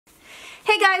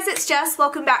Hey guys, it's Jess.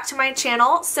 Welcome back to my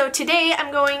channel. So today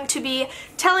I'm going to be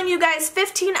telling you guys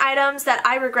 15 items that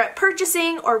I regret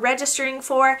purchasing or registering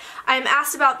for. I'm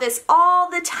asked about this all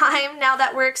the time now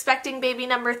that we're expecting baby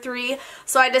number 3,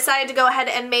 so I decided to go ahead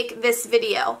and make this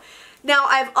video. Now,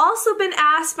 I've also been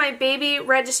asked my baby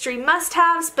registry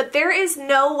must-haves, but there is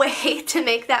no way to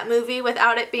make that movie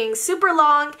without it being super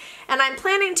long, and I'm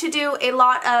planning to do a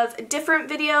lot of different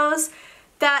videos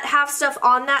that have stuff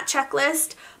on that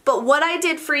checklist. But what I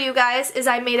did for you guys is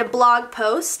I made a blog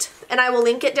post, and I will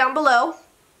link it down below.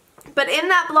 But in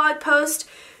that blog post,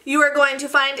 you are going to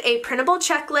find a printable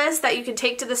checklist that you can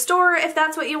take to the store if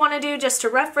that's what you want to do, just to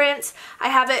reference. I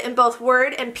have it in both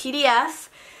Word and PDF.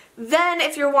 Then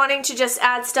if you're wanting to just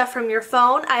add stuff from your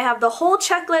phone, I have the whole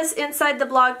checklist inside the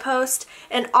blog post,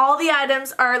 and all the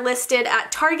items are listed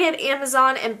at Target,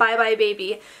 Amazon, and Bye Bye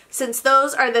Baby, since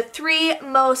those are the 3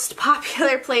 most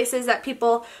popular places that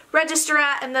people register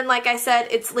at. And then, like I said,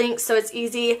 it's linked so it's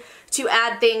easy to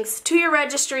add things to your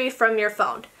registry from your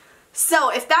phone.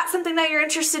 So if that's something that you're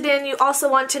interested in, you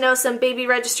also want to know some baby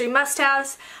registry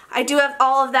must-haves, I do have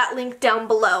all of that linked down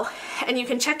below, and you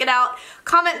can check it out.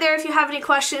 Comment there if you have any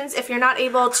questions, if you're not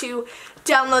able to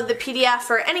download the PDF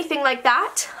or anything like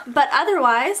that. But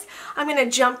otherwise, I'm going to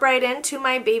jump right into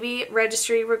my baby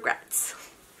registry regrets.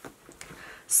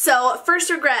 So first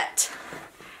regret,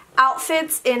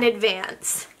 outfits in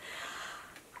advance.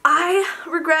 I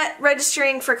regret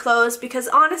registering for clothes because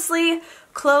honestly,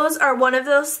 clothes are one of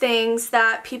those things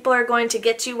that people are going to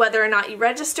get you whether or not you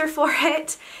register for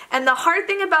it. And the hard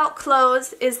thing about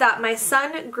clothes is that my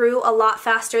son grew a lot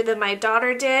faster than my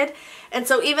daughter did. And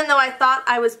so even though I thought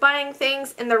I was buying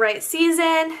things in the right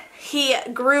season, he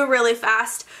grew really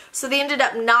fast. So they ended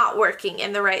up not working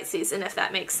in the right season, if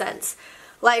that makes sense.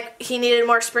 Like, he needed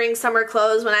more spring, summer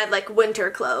clothes when I had like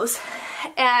winter clothes.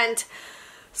 And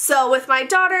so with my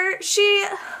daughter, she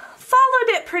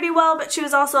followed it pretty well, but she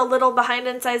was also a little behind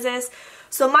in sizes.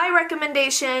 So my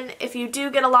recommendation, if you do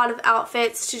get a lot of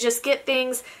outfits, to just get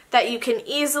things that you can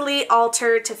easily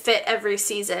alter to fit every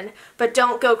season. But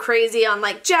don't go crazy on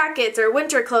like jackets or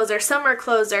winter clothes or summer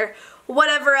clothes or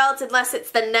whatever else unless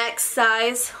it's the next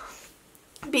size.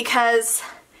 Because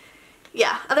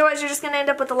yeah, otherwise you're just going to end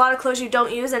up with a lot of clothes you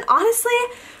don't use. And honestly,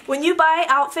 when you buy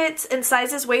outfits in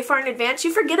sizes way far in advance,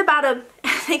 you forget about them.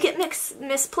 They get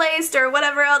misplaced or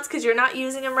whatever else because you're not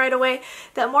using them right away.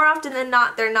 That more often than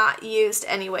not, they're not used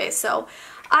anyway. So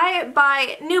I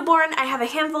buy newborn. I have a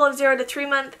handful of 0 to 3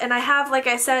 month, and I have, like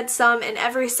I said, some in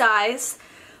every size.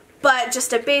 But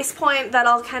just a base point that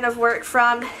I'll kind of work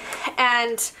from.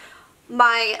 And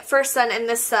my first son and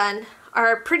this son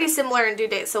are pretty similar in due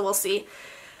date, so we'll see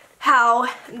how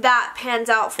that pans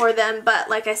out for them. But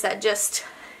like I said, just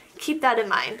keep that in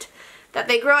mind, that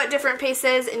they grow at different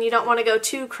paces and you don't want to go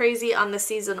too crazy on the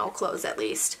seasonal clothes, at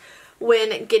least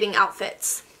when getting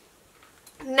outfits.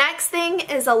 Next thing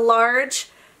is a large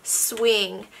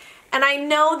swing. And I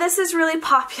know this is really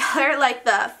popular, like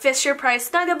the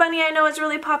Fisher-Price Snugga Bunny I know is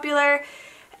really popular,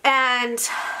 and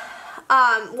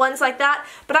ones like that,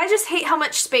 but I just hate how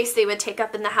much space they would take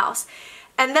up in the house.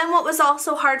 And then what was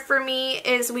also hard for me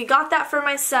is we got that for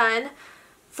my son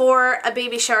for a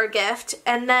baby shower gift,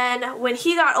 and then when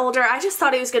he got older, I just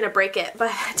thought he was going to break it by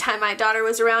the time my daughter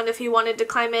was around if he wanted to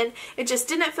climb in. It just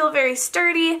didn't feel very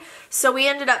sturdy, so we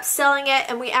ended up selling it,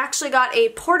 and we actually got a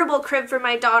portable crib for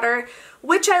my daughter,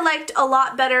 which I liked a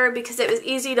lot better because it was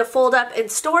easy to fold up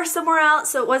and store somewhere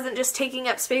else, so it wasn't just taking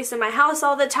up space in my house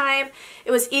all the time.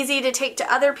 It was easy to take to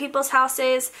other people's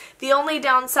houses. The only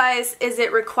downside is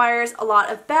it requires a lot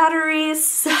of batteries,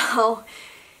 so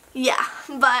yeah,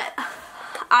 but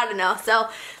I don't know. So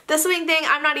the swing thing,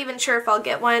 I'm not even sure if I'll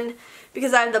get one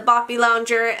because I have the Boppy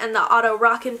Lounger and the Auto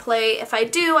Rock and Play. If I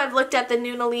do, I've looked at the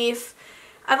Nuna Leaf.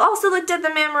 I've also looked at the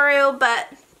Mamaroo, but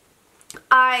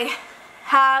I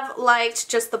have liked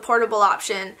just the portable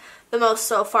option the most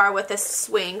so far with this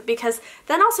swing, because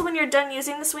then also when you're done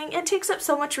using the swing, it takes up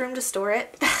so much room to store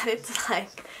it that it's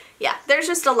like, yeah, there's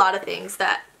just a lot of things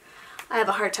that I have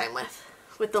a hard time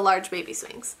with the large baby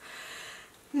swings.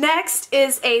 Next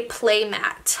is a play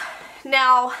mat.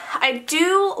 Now, I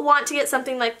do want to get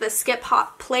something like the Skip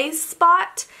Hop Play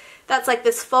Spot. That's like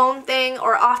this foam thing,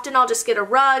 or often I'll just get a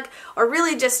rug, or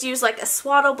really just use like a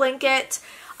swaddle blanket.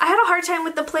 I had a hard time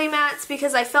with the play mats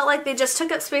because I felt like they just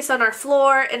took up space on our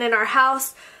floor and in our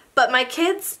house, but my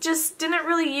kids just didn't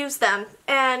really use them.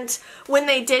 And when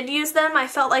they did use them, I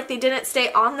felt like they didn't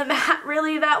stay on the mat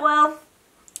really that well.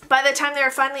 By the time they were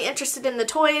finally interested in the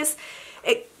toys,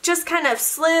 it just kind of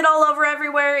slid all over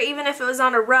everywhere, even if it was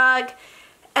on a rug.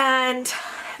 And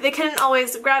they couldn't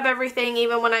always grab everything,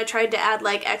 even when I tried to add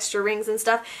like extra rings and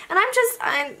stuff. And I've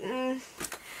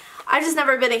just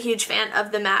never been a huge fan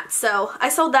of the mat, so I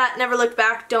sold that, never looked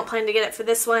back, don't plan to get it for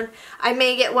this one. I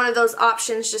may get one of those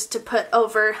options just to put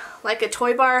over like a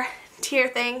toy bar tier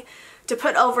thing to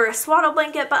put over a swaddle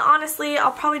blanket, but honestly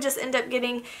I'll probably just end up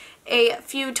getting a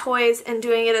few toys and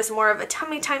doing it as more of a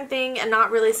tummy time thing and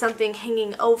not really something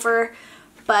hanging over.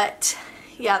 But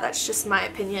yeah, that's just my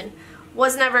opinion.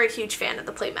 Was never a huge fan of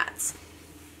the play mats.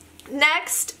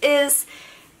 Next is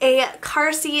a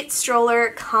car seat stroller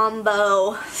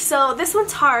combo. So this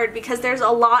one's hard because there's a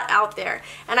lot out there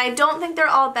and I don't think they're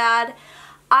all bad.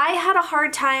 I had a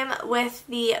hard time with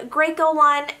the Graco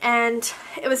one, and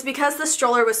it was because the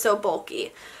stroller was so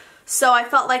bulky. So I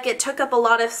felt like it took up a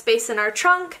lot of space in our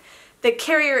trunk. The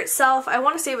carrier itself, I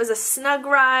want to say it was a Snug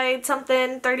Ride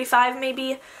something, 35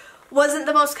 maybe, wasn't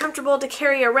the most comfortable to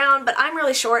carry around, but I'm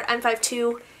really short, I'm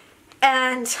 5'2",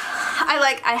 and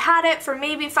I had it for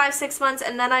maybe 5-6 months,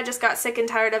 and then I just got sick and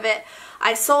tired of it.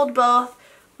 I sold both.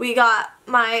 We got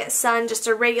my son just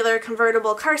a regular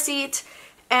convertible car seat,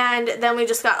 and then we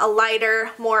just got a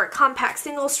lighter, more compact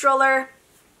single stroller.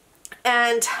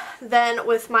 And then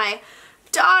with my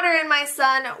daughter and my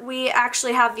son, we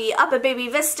actually have the UPPAbaby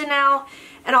Vista now,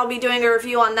 and I'll be doing a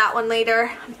review on that one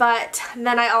later. But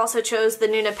then I also chose the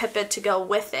Nuna Pippa to go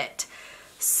with it.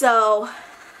 So,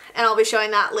 and I'll be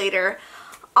showing that later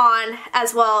on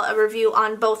as well, a review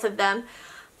on both of them.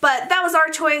 But that was our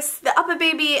choice. The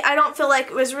UPPAbaby, I don't feel like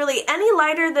it was really any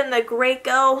lighter than the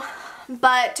Graco,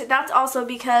 but that's also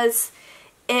because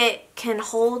it can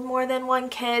hold more than one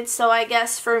kid. So I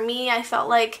guess for me, I felt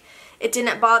like it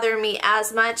didn't bother me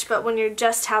as much. But when you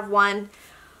just have one,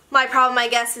 my problem, I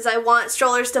guess, is I want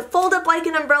strollers to fold up like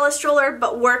an umbrella stroller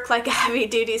but work like a heavy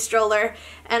duty stroller,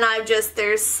 and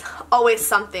there's always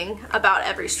something about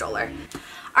every stroller.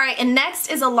 Alright, and next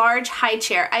is a large high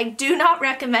chair. I do not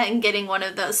recommend getting one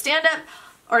of those stand-up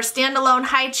or standalone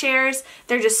high chairs.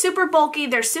 They're just super bulky,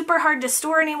 they're super hard to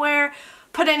store anywhere,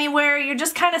 put anywhere. You're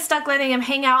just kind of stuck letting them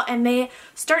hang out, and they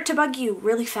start to bug you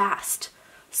really fast.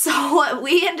 So what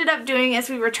we ended up doing is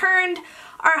we returned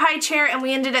our high chair and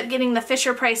we ended up getting the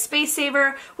Fisher-Price Space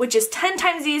Saver, which is 10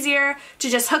 times easier to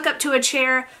just hook up to a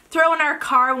chair, throw in our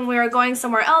car when we were going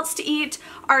somewhere else to eat.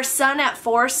 Our son at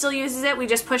 4 still uses it. We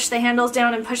just push the handles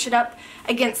down and push it up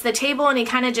against the table, and he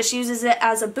kind of just uses it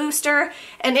as a booster,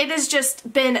 and it has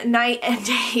just been night and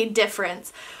day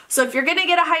difference. So if you're going to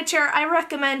get a high chair, I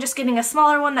recommend just getting a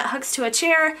smaller one that hooks to a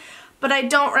chair, but I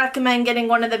don't recommend getting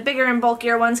one of the bigger and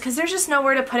bulkier ones because there's just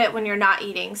nowhere to put it when you're not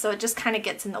eating, so it just kind of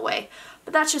gets in the way.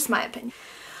 But that's just my opinion.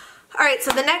 Alright,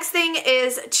 so the next thing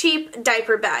is cheap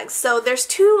diaper bags. So there's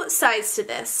two sides to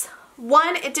this.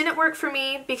 One, it didn't work for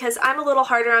me because I'm a little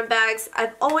harder on bags.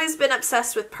 I've always been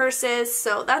obsessed with purses,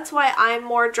 so that's why I'm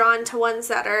more drawn to ones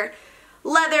that are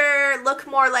leather, look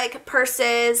more like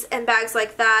purses and bags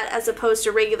like that as opposed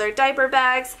to regular diaper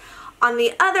bags. On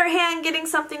the other hand, getting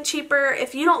something cheaper,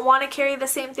 if you don't want to carry the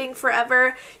same thing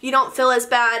forever, you don't feel as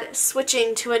bad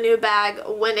switching to a new bag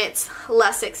when it's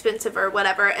less expensive or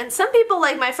whatever. And some people,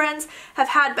 like my friends, have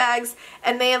had bags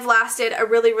and they have lasted a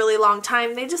really, really long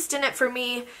time. They just didn't for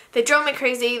me. They drove me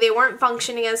crazy. They weren't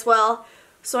functioning as well.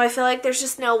 So I feel like there's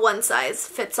just no one size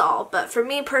fits all. But for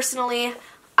me personally,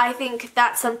 I think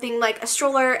that's something like a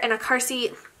stroller and a car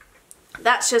seat.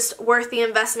 That's just worth the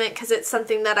investment because it's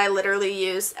something that I literally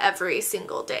use every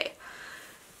single day.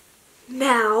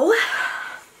 Now,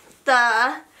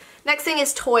 the next thing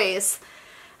is toys.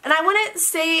 And I wouldn't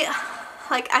say,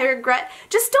 like, I regret,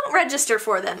 just don't register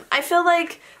for them. I feel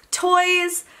like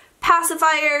toys,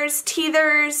 pacifiers,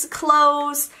 teethers,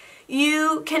 clothes,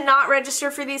 you cannot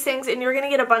register for these things and you're going to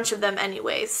get a bunch of them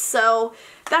anyways. So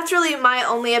that's really my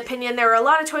only opinion. There were a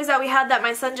lot of toys that we had that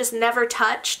my son just never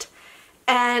touched.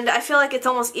 And I feel like it's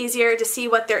almost easier to see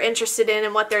what they're interested in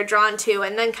and what they're drawn to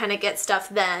and then kind of get stuff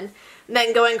then. And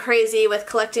then going crazy with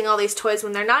collecting all these toys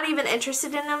when they're not even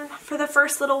interested in them for the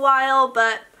first little while,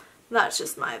 but that's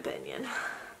just my opinion.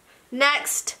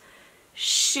 Next,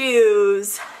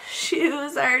 shoes.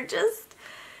 Shoes are just,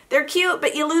 they're cute,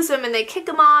 but you lose them and they kick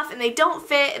them off and they don't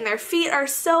fit and their feet are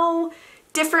so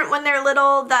different when they're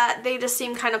little that they just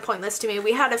seem kind of pointless to me.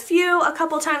 We had a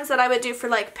couple times that I would do for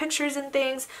like pictures and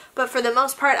things, but for the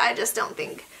most part I just don't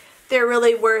think they're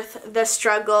really worth the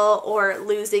struggle or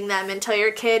losing them until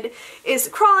your kid is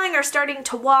crawling or starting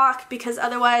to walk, because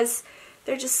otherwise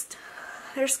they're just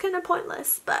kind of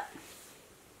pointless. But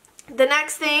the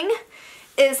next thing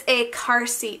is a car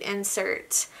seat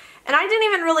insert. And I didn't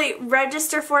even really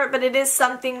register for it, but it is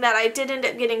something that I did end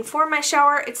up getting for my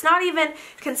shower. It's not even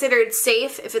considered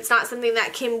safe if it's not something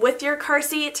that came with your car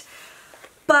seat.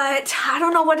 But I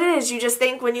don't know what it is. You just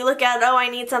think when you look at it, oh, I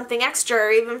need something extra,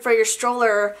 or even for your stroller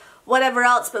or whatever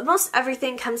else. But most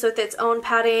everything comes with its own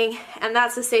padding, and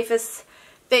that's the safest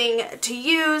thing to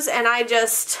use, and I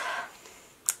just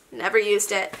never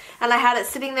used it. And I had it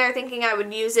sitting there thinking I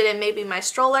would use it in maybe my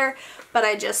stroller, but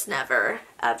I just never,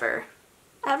 ever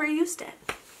used it.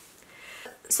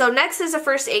 So next is a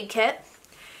first aid kit.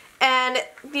 And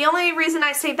the only reason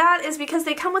I say that is because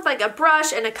they come with like a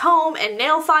brush and a comb and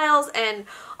nail files and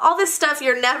all this stuff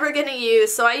you're never going to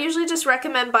use. So I usually just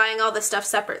recommend buying all this stuff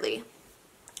separately.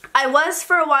 I was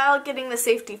for a while getting the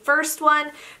safety first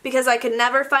one because I could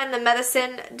never find the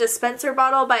medicine dispenser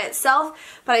bottle by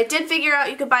itself, but I did figure out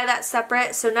you could buy that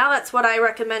separate, so now that's what I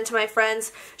recommend to my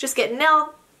friends. Just get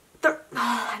nail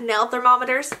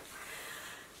thermometers.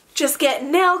 Just get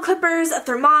nail clippers, a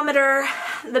thermometer,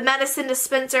 the medicine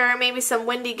dispenser, maybe some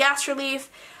windy gas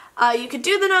relief. You could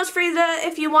do the nose freeze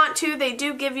if you want to. They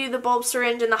do give you the bulb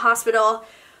syringe in the hospital,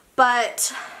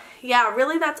 but yeah,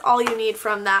 really that's all you need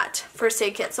from that first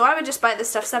aid kit. So I would just buy this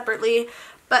stuff separately,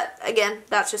 but again,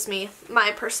 that's just me,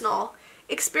 my personal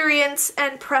experience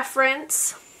and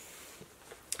preference.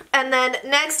 And then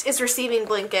next is receiving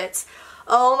blankets.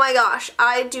 Oh my gosh,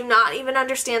 I do not even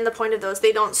understand the point of those.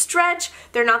 They don't stretch,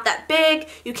 they're not that big,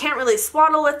 you can't really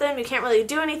swaddle with them, you can't really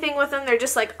do anything with them, they're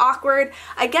just like awkward.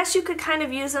 I guess you could kind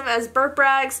of use them as burp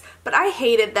rags, but I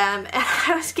hated them, and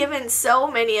I was given so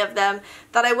many of them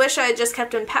that I wish I had just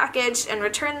kept them packaged and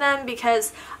returned them,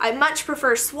 because I much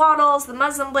prefer swaddles, the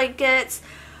muslin blankets,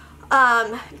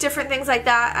 different things like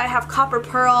that. I have Copper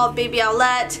Pearl, Baby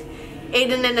Owlette,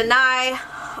 Aiden and Anai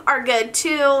are good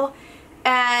too.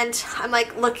 And I'm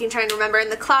like trying to remember,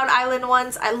 and the Cloud Island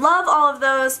ones, I love all of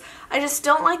those. I just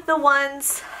don't like the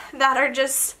ones that are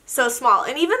just so small.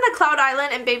 And even the Cloud Island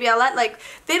and Baby Owlette, like,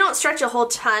 they don't stretch a whole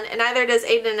ton, and neither does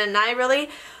Aiden and I really,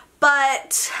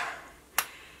 but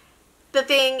the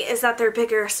thing is that they're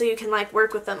bigger, so you can like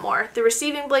work with them more. The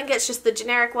receiving blankets, just the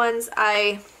generic ones,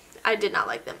 I did not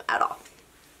like them at all.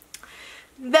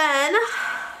 Then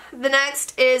the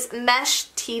next is mesh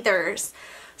teethers.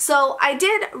 So I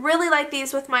did really like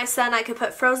these with my son. I could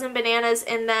put frozen bananas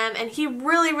in them, and he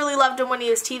really, really loved them when he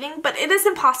was teething, but it is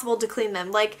impossible to clean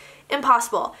them, like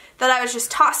impossible. That I was just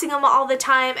tossing them all the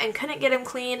time and couldn't get them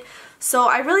clean, so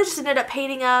I really just ended up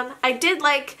hating them. I did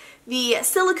like the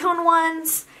silicone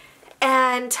ones,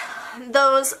 and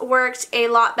those worked a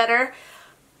lot better,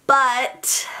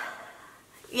 but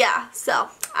yeah, so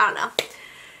I don't know.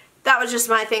 That was just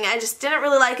my thing. I just didn't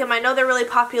really like them. I know they're really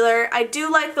popular. I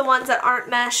do like the ones that aren't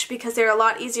mesh because they're a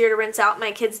lot easier to rinse out.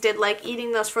 My kids did like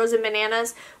eating those frozen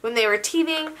bananas when they were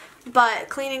teething, but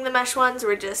cleaning the mesh ones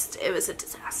were just, it was a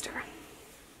disaster.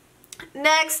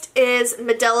 Next is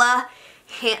Medela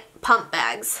hand pump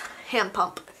bags. Hand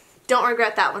pump. Don't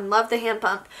regret that one. Love the hand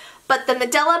pump. But the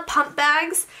Medela pump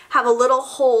bags have a little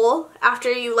hole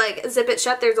after you like zip it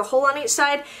shut. There's a hole on each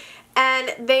side.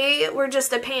 And they were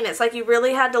just a pain. It's like you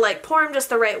really had to like pour them just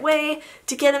the right way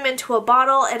to get them into a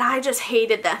bottle, and I just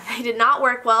hated them. They did not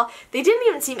work well. They didn't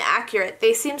even seem accurate.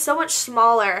 They seemed so much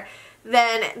smaller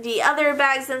than the other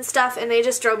bags and stuff, and they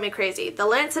just drove me crazy. The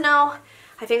Lancino,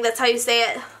 I think that's how you say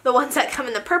it, the ones that come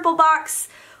in the purple box,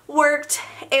 worked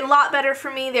a lot better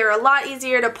for me. They were a lot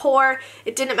easier to pour.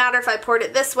 It didn't matter if I poured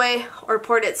it this way or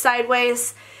poured it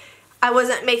sideways. I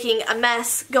wasn't making a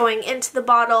mess going into the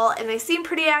bottle, and they seemed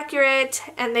pretty accurate,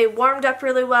 and they warmed up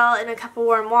really well in a cup of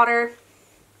warm water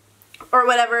or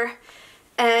whatever,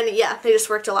 and yeah, they just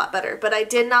worked a lot better. But I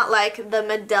did not like the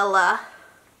Medela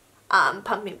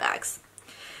pumping bags.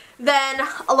 Then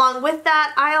along with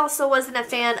that, I also wasn't a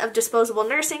fan of disposable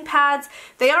nursing pads.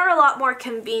 They are a lot more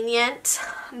convenient,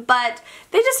 but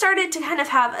they just started to kind of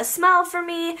have a smell for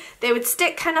me. They would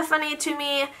stick kind of funny to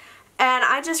me. And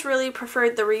I just really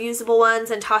preferred the reusable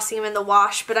ones and tossing them in the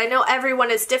wash. But I know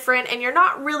everyone is different, and you're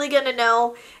not really going to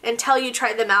know until you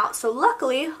try them out. So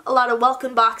luckily, a lot of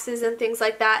welcome boxes and things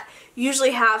like that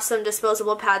usually have some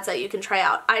disposable pads that you can try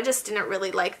out. I just didn't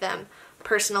really like them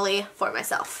personally for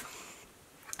myself.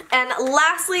 And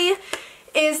lastly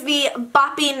is the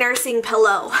Boppy nursing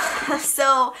pillow.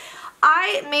 So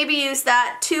I maybe used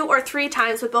that 2 or 3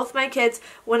 times with both my kids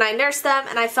when I nursed them,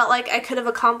 and I felt like I could have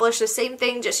accomplished the same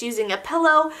thing just using a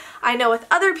pillow. I know with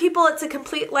other people it's a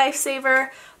complete lifesaver,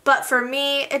 but for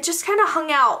me it just kind of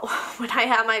hung out when I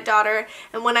had my daughter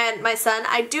and when I had my son.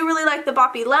 I do really like the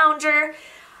Boppy Lounger,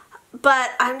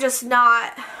 but I'm just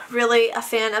not really a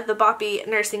fan of the Boppy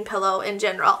nursing pillow in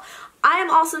general. I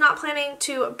am also not planning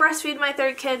to breastfeed my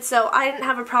 3rd kid, so I didn't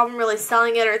have a problem really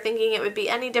selling it or thinking it would be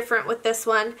any different with this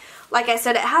one. Like I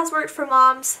said, it has worked for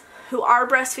moms who are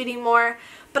breastfeeding more,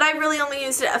 but I really only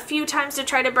used it a few times to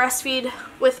try to breastfeed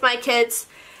with my kids,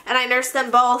 and I nursed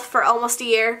them both for almost a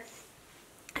year.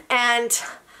 And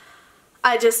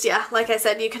I just, yeah, like I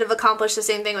said, you could have accomplished the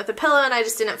same thing with a pillow, and I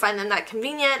just didn't find them that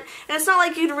convenient. And it's not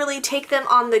like you'd really take them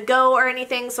on the go or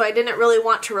anything, so I didn't really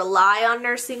want to rely on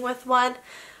nursing with one.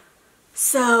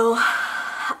 So,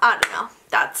 I don't know.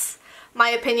 That's my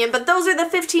opinion. But those are the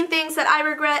 15 things that I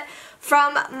regret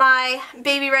from my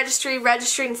baby registry,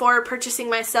 registering for, purchasing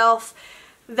myself,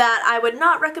 that I would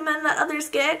not recommend that others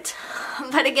get.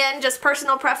 But again, just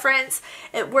personal preference.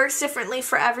 It works differently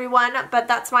for everyone, but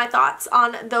that's my thoughts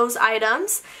on those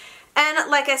items. And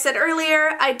like I said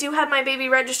earlier, I do have my baby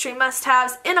registry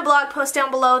must-haves in a blog post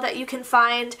down below that you can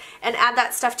find and add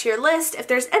that stuff to your list. If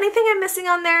there's anything I'm missing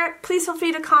on there, please feel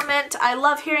free to comment. I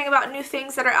love hearing about new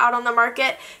things that are out on the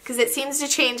market because it seems to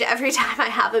change every time I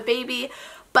have a baby.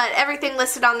 But everything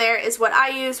listed on there is what I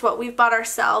use, what we've bought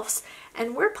ourselves,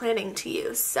 and we're planning to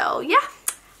use. So yeah,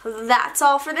 that's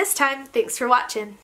all for this time. Thanks for watching.